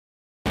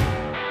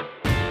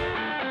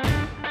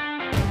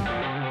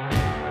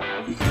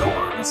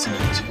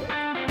listening to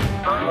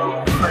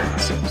Earl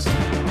Francis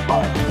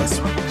on this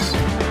week's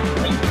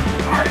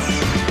Rehash.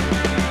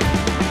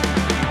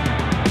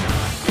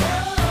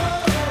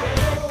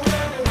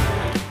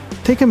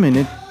 Take a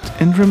minute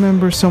and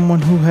remember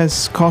someone who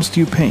has caused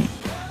you pain.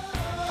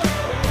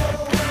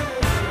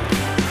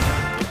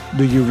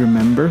 Do you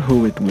remember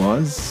who it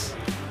was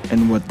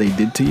and what they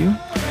did to you?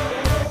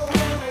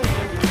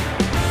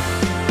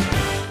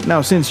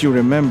 Now, since you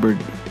remembered,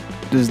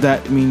 does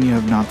that mean you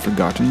have not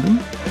forgotten them?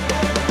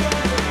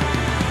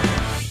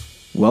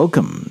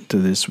 Welcome to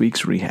this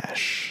week's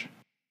Rehash.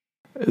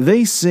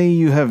 They say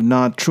you have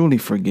not truly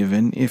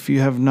forgiven if you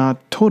have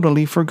not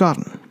totally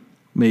forgotten.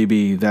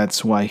 Maybe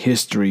that's why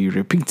history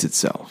repeats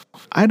itself.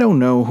 I don't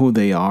know who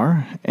they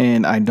are,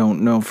 and I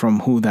don't know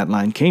from who that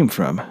line came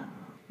from.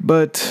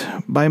 But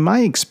by my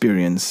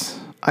experience,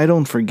 I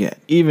don't forget,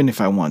 even if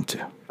I want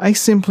to. I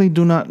simply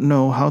do not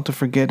know how to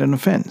forget an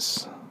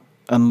offense,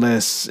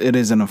 unless it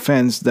is an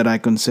offense that I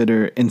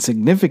consider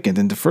insignificant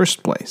in the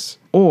first place,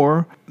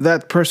 or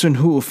that person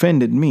who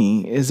offended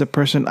me is a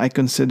person I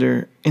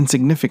consider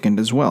insignificant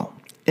as well.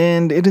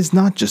 And it is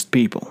not just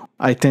people.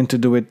 I tend to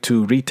do it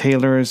to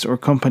retailers or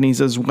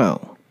companies as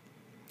well.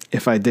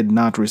 If I did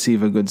not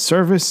receive a good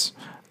service,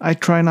 I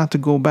try not to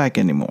go back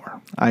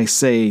anymore. I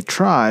say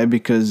try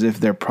because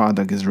if their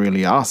product is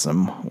really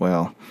awesome,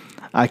 well,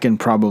 I can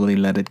probably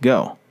let it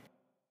go.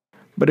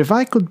 But if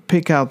I could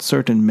pick out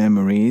certain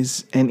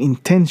memories and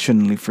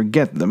intentionally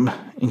forget them,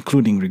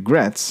 including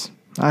regrets,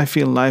 I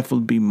feel life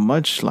would be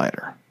much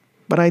lighter.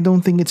 But I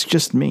don't think it's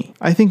just me.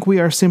 I think we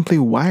are simply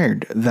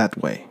wired that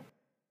way.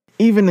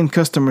 Even in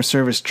customer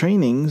service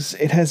trainings,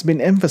 it has been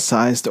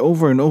emphasized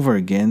over and over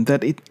again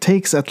that it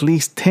takes at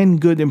least 10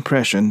 good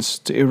impressions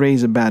to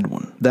erase a bad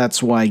one.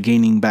 That's why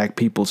gaining back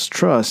people's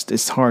trust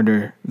is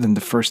harder than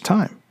the first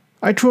time.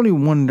 I truly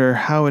wonder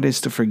how it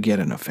is to forget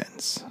an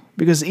offense.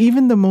 Because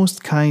even the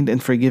most kind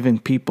and forgiving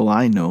people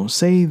I know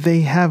say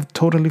they have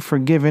totally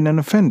forgiven an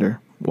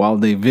offender, while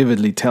they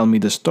vividly tell me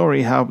the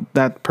story how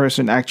that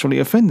person actually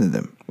offended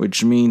them,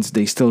 which means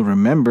they still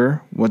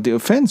remember what the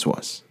offense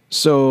was.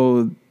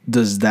 So,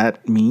 does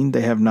that mean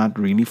they have not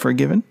really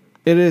forgiven?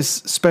 It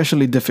is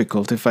especially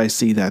difficult if I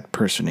see that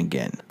person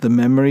again. The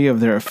memory of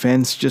their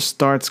offense just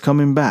starts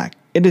coming back.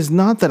 It is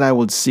not that I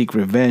would seek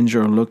revenge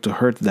or look to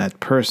hurt that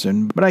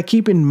person, but I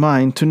keep in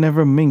mind to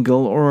never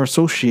mingle or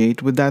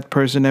associate with that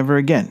person ever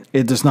again.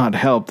 It does not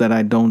help that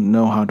I don't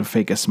know how to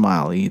fake a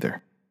smile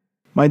either.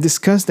 My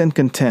disgust and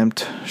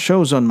contempt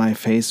shows on my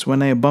face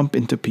when I bump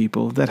into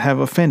people that have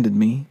offended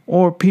me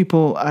or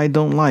people I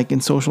don't like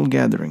in social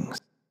gatherings.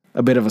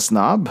 A bit of a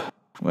snob?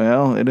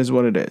 Well, it is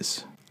what it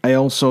is. I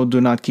also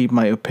do not keep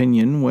my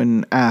opinion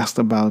when asked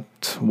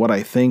about what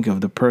I think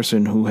of the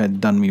person who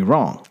had done me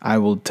wrong. I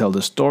will tell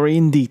the story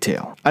in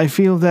detail. I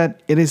feel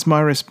that it is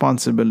my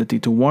responsibility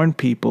to warn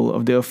people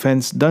of the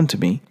offense done to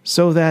me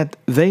so that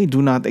they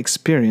do not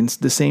experience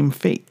the same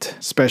fate,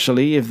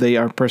 especially if they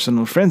are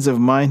personal friends of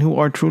mine who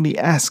are truly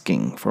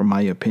asking for my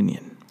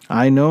opinion.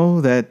 I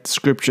know that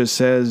scripture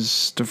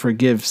says to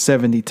forgive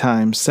 70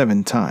 times,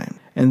 7 times.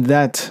 And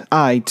that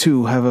I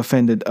too have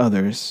offended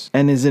others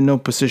and is in no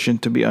position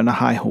to be on a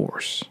high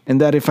horse. And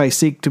that if I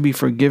seek to be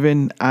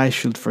forgiven, I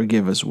should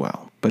forgive as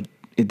well. But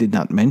it did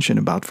not mention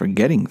about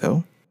forgetting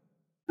though.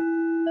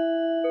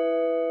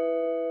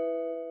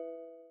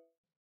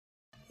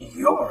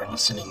 You're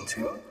listening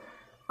to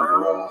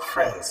Earl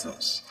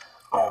Francis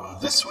on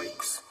this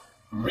week's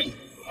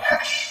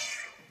Rehash.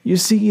 You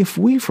see, if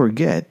we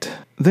forget,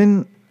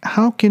 then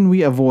how can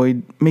we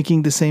avoid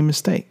making the same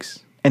mistakes?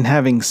 And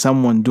having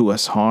someone do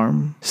us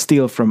harm,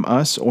 steal from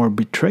us, or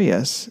betray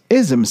us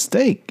is a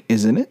mistake,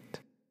 isn't it?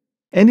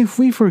 And if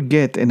we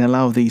forget and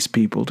allow these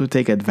people to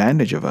take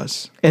advantage of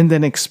us, and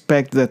then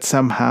expect that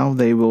somehow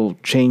they will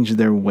change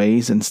their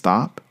ways and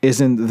stop,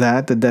 isn't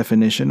that the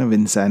definition of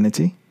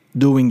insanity?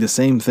 Doing the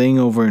same thing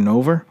over and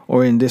over,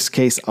 or in this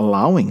case,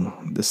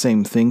 allowing the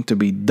same thing to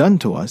be done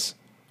to us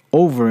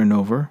over and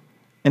over,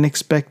 and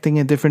expecting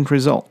a different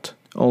result.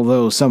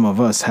 Although some of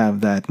us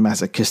have that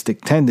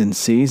masochistic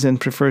tendencies and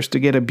prefers to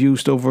get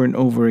abused over and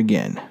over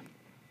again.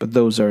 But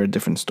those are a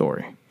different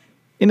story.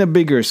 In a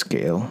bigger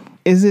scale,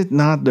 is it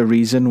not the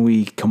reason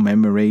we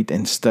commemorate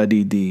and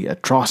study the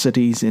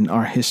atrocities in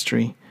our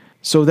history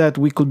so that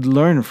we could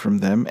learn from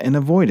them and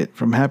avoid it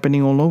from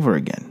happening all over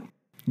again?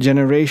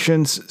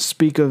 Generations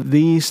speak of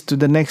these to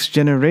the next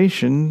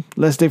generation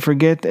lest they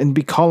forget and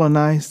be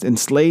colonized,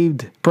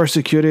 enslaved,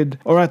 persecuted,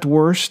 or at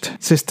worst,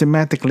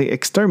 systematically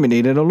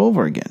exterminated all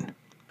over again.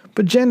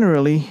 But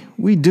generally,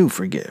 we do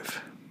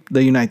forgive.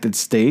 The United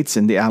States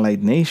and the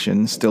Allied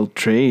nations still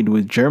trade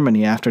with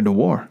Germany after the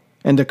war.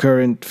 And the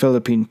current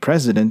Philippine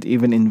president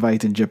even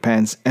invited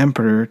Japan's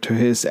emperor to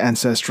his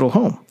ancestral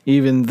home,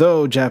 even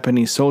though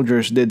Japanese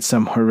soldiers did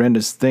some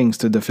horrendous things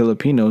to the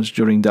Filipinos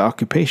during the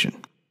occupation.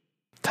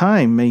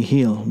 Time may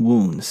heal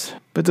wounds,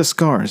 but the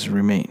scars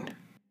remain.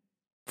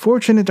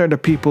 Fortunate are the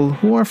people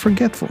who are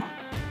forgetful.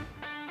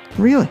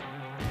 Really.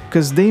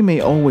 because they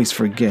may always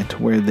forget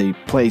where they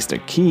placed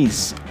their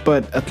keys,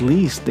 but at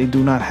least they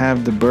do not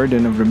have the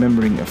burden of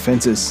remembering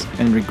offenses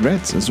and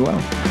regrets as well.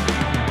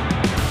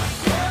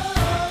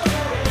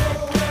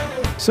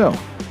 So,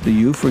 do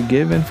you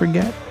forgive and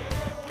forget?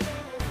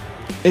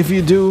 If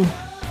you do,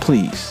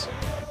 please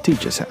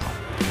teach us how.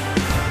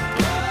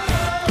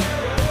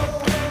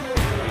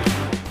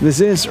 This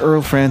is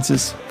Earl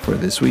Francis for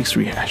this week's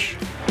Rehash.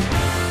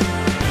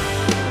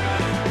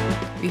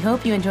 We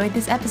hope you enjoyed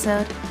this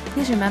episode.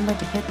 Please remember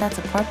to hit that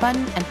support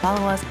button and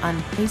follow us on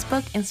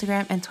Facebook,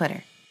 Instagram, and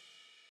Twitter.